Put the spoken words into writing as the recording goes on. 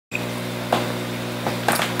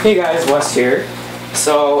Hey guys, Wes here.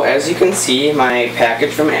 So as you can see, my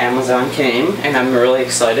package from Amazon came and I'm really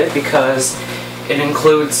excited because it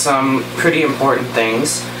includes some pretty important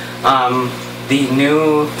things. The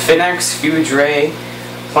new Finnex Fugeray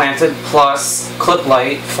Planted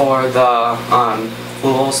Cliplight for the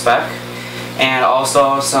Fluval spec, and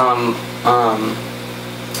also some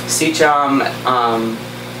Seachem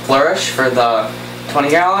Flourish for the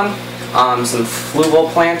 20-gallon, some Fluval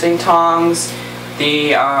planting tongs,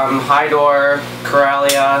 the Hydor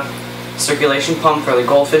Koralia circulation pump for the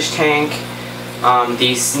goldfish tank,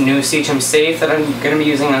 the new Seachem Safe that I'm going to be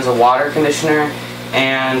using as a water conditioner,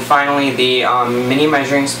 and finally the mini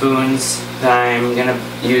measuring spoons that I'm going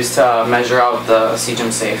to use to measure out the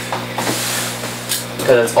Seachem Safe,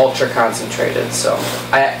 because it's ultra concentrated. So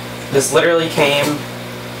this literally came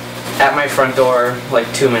at my front door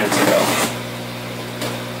like 2 minutes ago.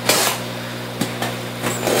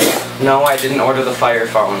 No, I didn't order the Fire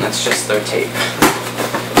phone, that's just their tape.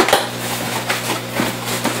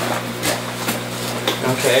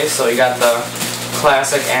 Okay, so you got the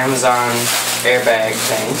classic Amazon airbag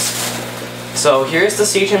things. So here's the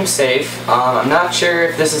Seachem Safe. I'm not sure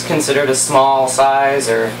if this is considered a small size,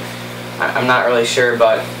 or I'm not really sure,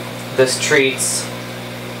 but this treats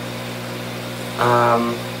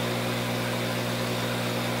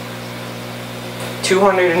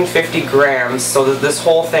 250 grams, so that this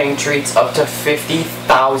whole thing treats up to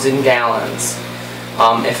 50,000 gallons.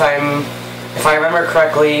 If I remember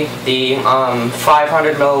correctly, the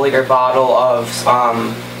 500 milliliter bottle of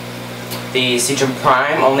the Seachem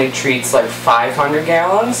Prime only treats like 500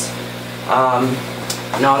 gallons.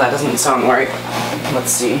 No, that doesn't sound right.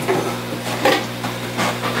 Let's see.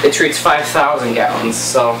 It treats 5,000 gallons,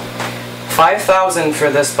 so 5,000 for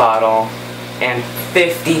this bottle and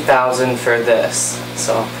 50,000 for this,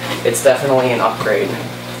 so it's definitely an upgrade.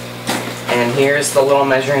 And here's the little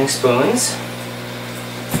measuring spoons,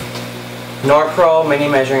 Norpro mini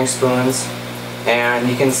measuring spoons, and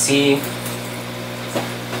you can see,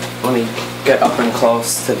 let me get up and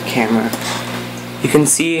close to the camera, you can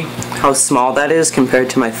see how small that is compared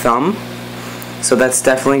to my thumb, so that's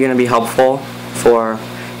definitely going to be helpful for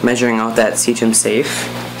measuring out that Seachem Safe.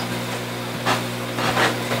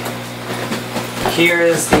 Here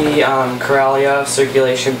is the Koralia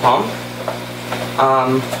circulation pump.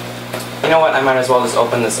 You know what, I might as well just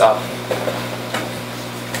open this up.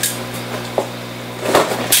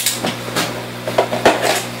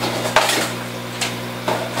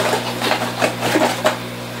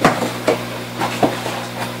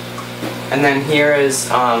 And then here is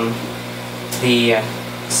the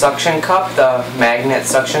suction cup, the magnet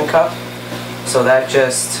suction cup. So that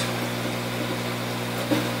just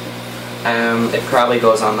it probably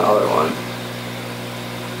goes on the other one.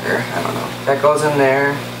 Or, I don't know. That goes in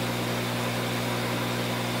there.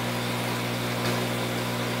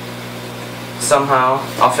 Somehow,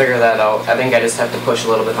 I'll figure that out. I think I just have to push a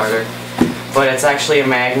little bit harder. But it's actually a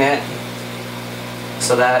magnet,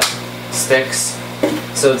 so that sticks,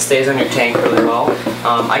 so it stays on your tank really well.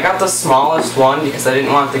 I got the smallest one because I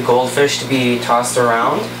didn't want the goldfish to be tossed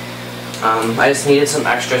around. I just needed some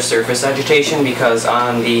extra surface agitation because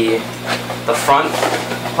on the front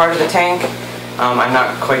part of the tank, I'm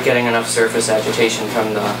not quite getting enough surface agitation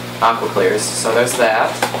from the aqua clears. So there's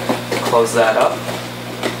that. Close that up.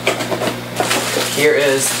 Here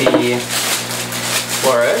is the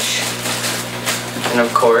Flourish, and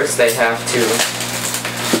of course they have to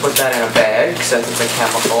put that in a bag since it's a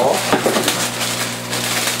chemical.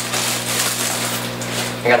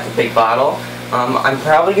 I got the big bottle. I'm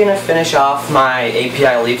probably going to finish off my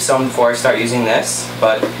API leaf zone before I start using this,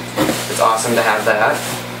 but it's awesome to have that.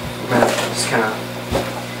 I'm going to just kind of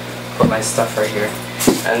put my stuff right here.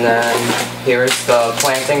 And then here's the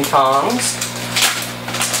planting tongs.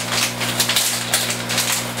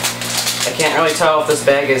 I can't really tell if this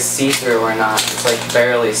bag is see-through or not. It's like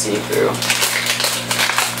barely see-through.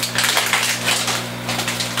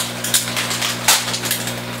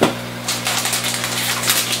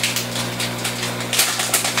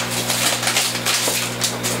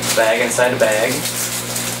 Bag inside a bag.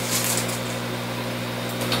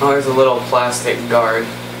 Oh, there's a little plastic guard.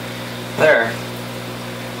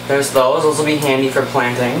 There's those. Those will be handy for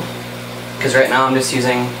planting, because right now I'm just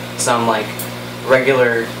using some like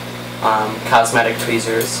regular cosmetic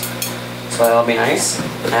tweezers, so that'll be nice.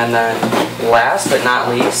 And then last but not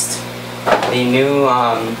least, the new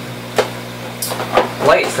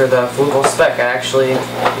light for the Fluval spec. I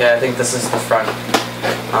think this is the front.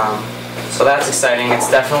 So that's exciting. It's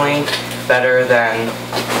definitely better than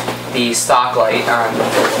the stock light on the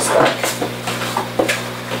Fluval spec.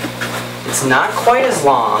 It's not quite as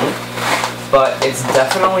long, but it's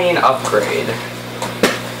definitely an upgrade.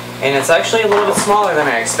 And it's actually a little bit smaller than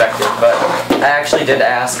I expected, but I actually did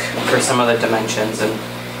ask for some of the dimensions, and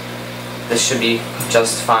this should be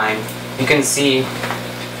just fine. You can see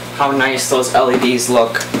how nice those LEDs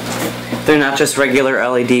look. They're not just regular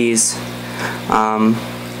LEDs.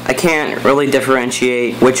 I can't really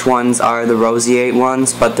differentiate which ones are the roseate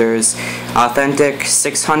ones, but there's authentic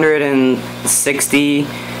 660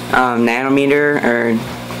 nanometer or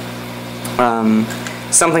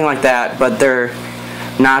something like that, but they're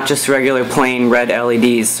not just regular plain red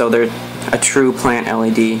LEDs, so they're a true plant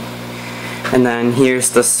LED. And then here's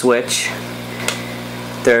the switch.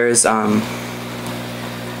 There's right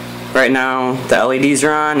now the LEDs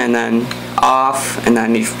are on and then off, and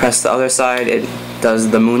then you press the other side, it does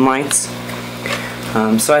the moonlights.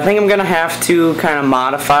 So I think I'm gonna have to kind of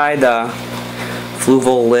modify the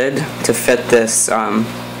Fluval lid to fit this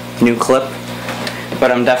new clip,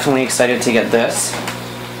 but I'm definitely excited to get this.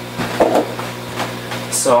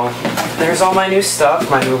 So there's all my new stuff,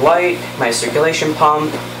 my new light, my circulation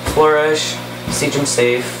pump, Flourish, Seachem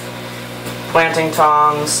Safe, planting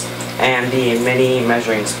tongs, and the mini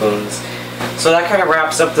measuring spoons. So that kind of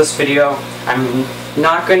wraps up this video. I'm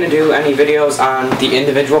not going to do any videos on the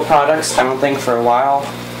individual products, I don't think, for a while.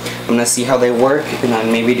 I'm going to see how they work and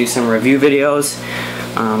then maybe do some review videos.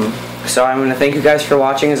 So I'm going to thank you guys for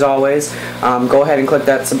watching as always. Go ahead and click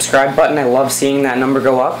that subscribe button. I love seeing that number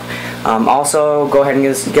go up. Also, go ahead and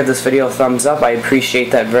give this video a thumbs up. I appreciate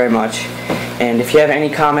that very much. And if you have any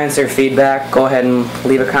comments or feedback, go ahead and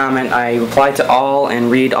leave a comment. I reply to all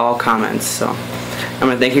and read all comments. So I'm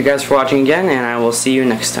going to thank you guys for watching again, and I will see you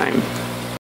next time.